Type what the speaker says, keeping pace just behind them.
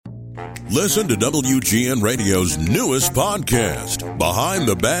Listen to WGN Radio's newest podcast, Behind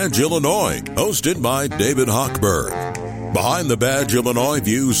the Badge Illinois, hosted by David Hochberg. Behind the Badge Illinois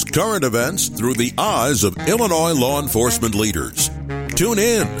views current events through the eyes of Illinois law enforcement leaders. Tune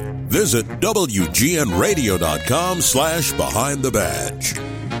in. Visit WGNRadio.com/Behind the Badge.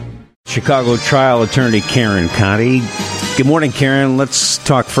 Chicago trial attorney Karen Conti. Good morning, Karen. Let's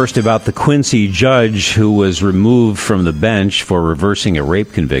talk first about the Quincy judge who was removed from the bench for reversing a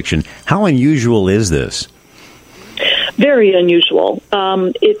rape conviction. How unusual is this? Very unusual.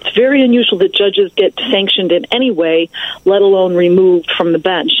 It's very unusual that judges get sanctioned in any way, let alone removed from the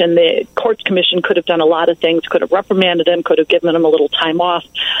bench. And the Courts Commission could have done a lot of things, could have reprimanded him, could have given him a little time off.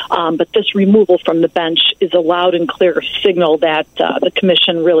 But this removal from the bench is a loud and clear signal that the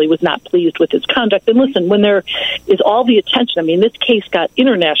Commission really was not pleased with his conduct. And listen, when there is all the attention, I mean, this case got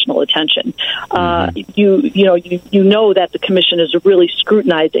international attention. You know that the Commission is really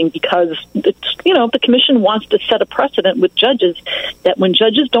scrutinizing because the Commission wants to set a precedent with judges that when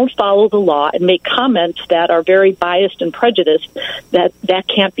judges don't follow the law and make comments that are very biased and prejudiced, that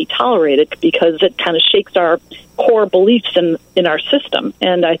can't be tolerated because it kind of shakes our core beliefs in our system.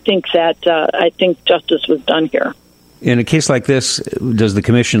 And I think that justice was done here. In a case like this, does the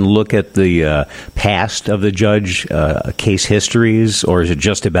Commission look at the past of the judge, case histories, or is it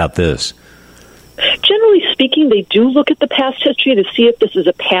just about this? Generally speaking, they do look at the past history to see if this is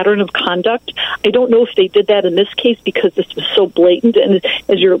a pattern of conduct. I don't know if they did that in this case because this was so blatant. And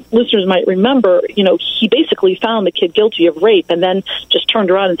as your listeners might remember, he basically found the kid guilty of rape and then just turned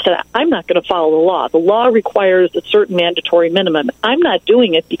around and said, I'm not going to follow the law. The law requires a certain mandatory minimum. I'm not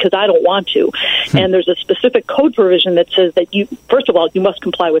doing it because I don't want to. And there's a specific code provision that says that first of all, you must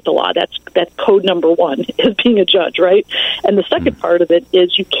comply with the law. That's code number one, is being a judge, right? And the second part of it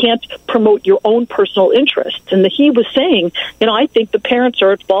is you can't promote your own personal interests. And he was saying, I think the parents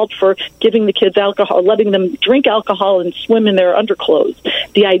are at fault for giving the kids alcohol, letting them drink alcohol and swim in their underclothes.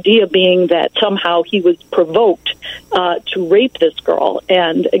 The idea being that somehow he was provoked to rape this girl.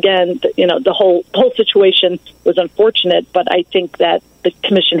 And again, the whole situation was unfortunate, but I think that the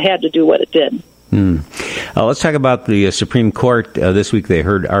Commission had to do what it did. Let's talk about the Supreme Court. This week they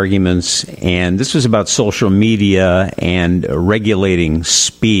heard arguments, and this was about social media and regulating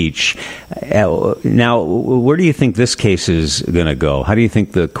speech. Now, where do you think this case is going to go? How do you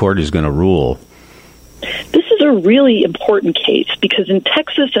think the court is going to rule? This is a really important case because in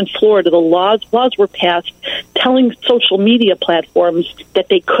Texas and Florida, the laws were passed telling social media platforms that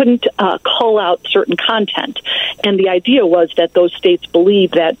they couldn't call out certain content. And the idea was that those states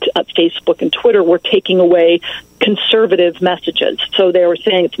believed that Facebook and Twitter were taking away conservative messages. So they were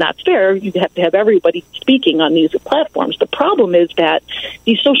saying it's not fair. You have to have everybody speaking on these platforms. The problem is that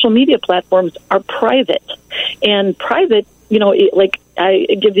these social media platforms are private. And private, like I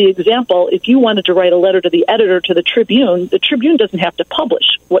give the example, if you wanted to write a letter to the editor to the Tribune doesn't have to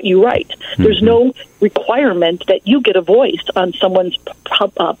publish what you write. Mm-hmm. There's no requirement that you get a voice on someone's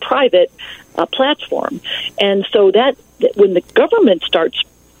private platform. And so that when the government starts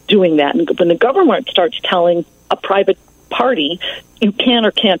doing that, and when the government starts telling a private party you can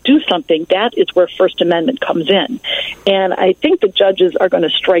or can't do something, that is where First Amendment comes in. And I think the judges are going to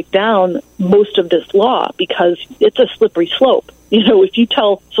strike down most of this law because it's a slippery slope. If you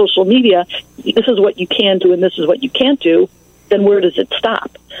tell social media, this is what you can do and this is what you can't do, then where does it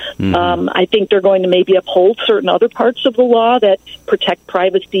stop? Mm-hmm. I think they're going to maybe uphold certain other parts of the law that protect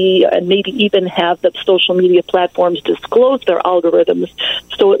privacy and maybe even have the social media platforms disclose their algorithms.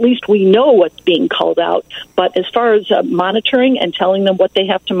 So at least we know what's being called out. But as far as monitoring and telling them what they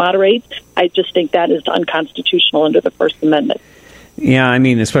have to moderate, I just think that is unconstitutional under the First Amendment. Yeah, I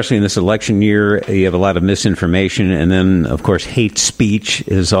mean, especially in this election year, you have a lot of misinformation, and then, of course, hate speech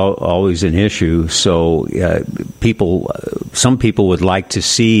is always an issue. So, some people would like to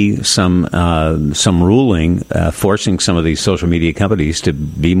see some ruling forcing some of these social media companies to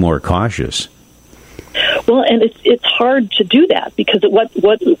be more cautious. Well, and it's hard to do that because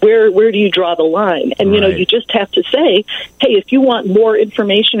where do you draw the line? And right. You just have to say, hey, if you want more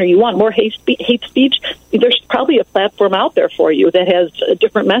information or you want more hate speech, there's probably a platform out there for you that has a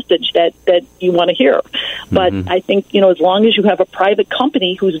different message that you want to hear. But I think as long as you have a private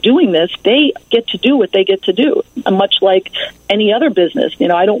company who's doing this, they get to do what they get to do. Much like any other business,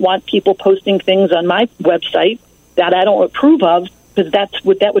 I don't want people posting things on my website that I don't approve of, because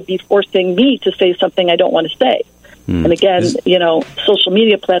that would be forcing me to say something I don't want to say. And again, social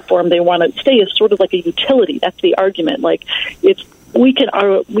media platform, they want to stay as sort of like a utility. That's the argument. Like, we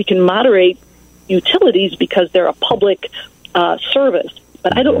can moderate utilities because they're a public service.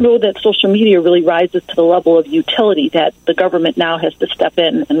 But I don't know that social media really rises to the level of utility that the government now has to step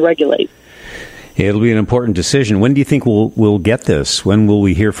in and regulate. It'll be an important decision. When do you think we'll get this? When will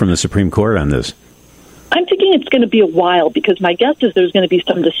we hear from the Supreme Court on this? I'm thinking it's going to be a while, because my guess is there's going to be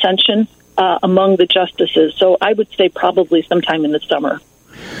some dissension among the justices. So I would say probably sometime in the summer.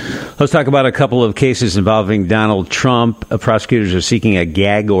 Let's talk about a couple of cases involving Donald Trump. Prosecutors are seeking a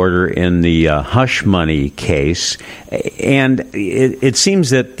gag order in the hush money case. And it seems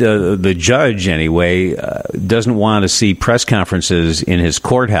that the judge, anyway, doesn't want to see press conferences in his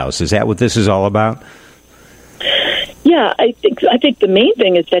courthouse. Is that what this is all about? Yeah, I think the main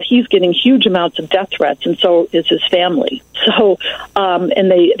thing is that he's getting huge amounts of death threats, and so is his family. So,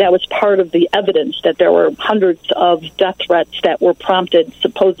 that was part of the evidence, that there were hundreds of death threats that were prompted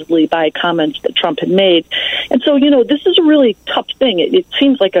supposedly by comments that Trump had made. And so, this is a really tough thing. It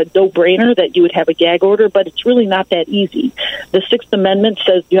seems like a no-brainer that you would have a gag order, but it's really not that easy. The Sixth Amendment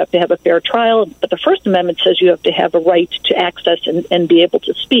says you have to have a fair trial, but the First Amendment says you have to have a right to access and be able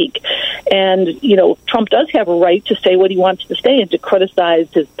to speak. And, Trump does have a right to say what he wants to say and to criticize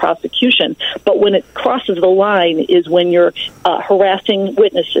his prosecution. But when it crosses the line is when you're harassing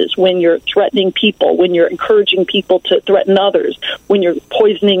witnesses, when you're threatening people, when you're encouraging people to threaten others, when you're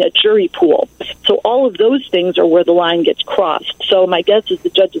poisoning a jury pool. So all of those things are where the line gets crossed. So my guess is the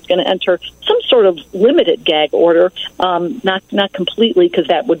judge is going to enter some sort of limited gag order, not completely, because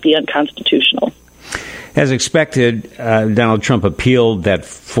that would be unconstitutional. As expected, Donald Trump appealed that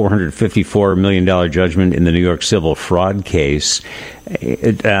 $454 million judgment in the New York civil fraud case.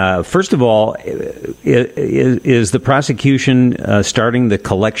 First of all, is the prosecution starting the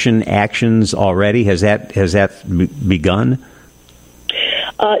collection actions already? Has that begun?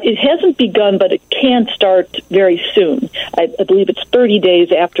 It hasn't begun, but it can start very soon. I believe it's 30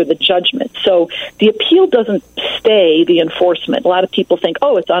 days after the judgment. So the appeal doesn't stay the enforcement. A lot of people think,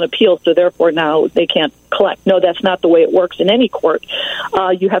 it's on appeal, so therefore now they can't collect. No, that's not the way it works in any court.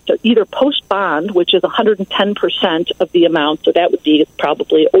 You have to either post bond, which is 110% of the amount, so that would be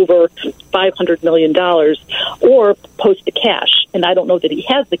probably over $500 million, or post the cash. And I don't know that he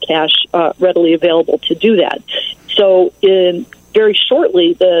has the cash readily available to do that. So very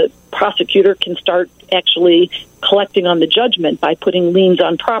shortly, the prosecutor can start actually collecting on the judgment by putting liens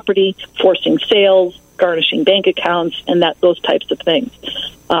on property, forcing sales, garnishing bank accounts, and those types of things.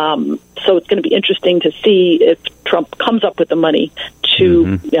 So it's going to be interesting to see if Trump comes up with the money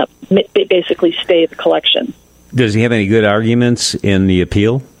to basically stay the collection. Does he have any good arguments in the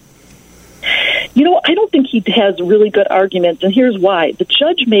appeal? I don't think he has really good arguments, and here's why. The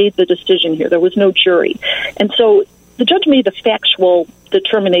judge made the decision here. There was no jury. And so the judge made the factual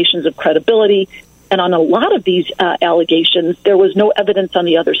determinations of credibility, and on a lot of these allegations, there was no evidence on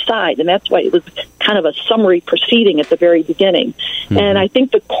the other side, and that's why it was kind of a summary proceeding at the very beginning. Mm-hmm. And I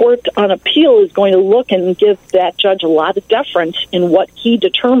think the court on appeal is going to look and give that judge a lot of deference in what he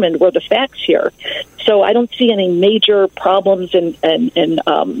determined were the facts here. So I don't see any major problems and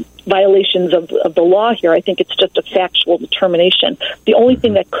violations of the law here. I think it's just a factual determination. The only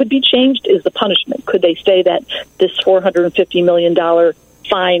thing that could be changed is the punishment. Could they say that this $450 million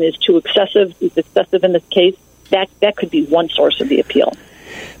fine is too excessive, is excessive in this case? That could be one source of the appeal.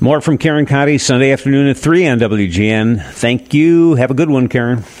 More from Karen Cotty, Sunday afternoon at 3 on WGN. Thank you. Have a good one,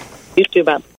 Karen. You too, Bob.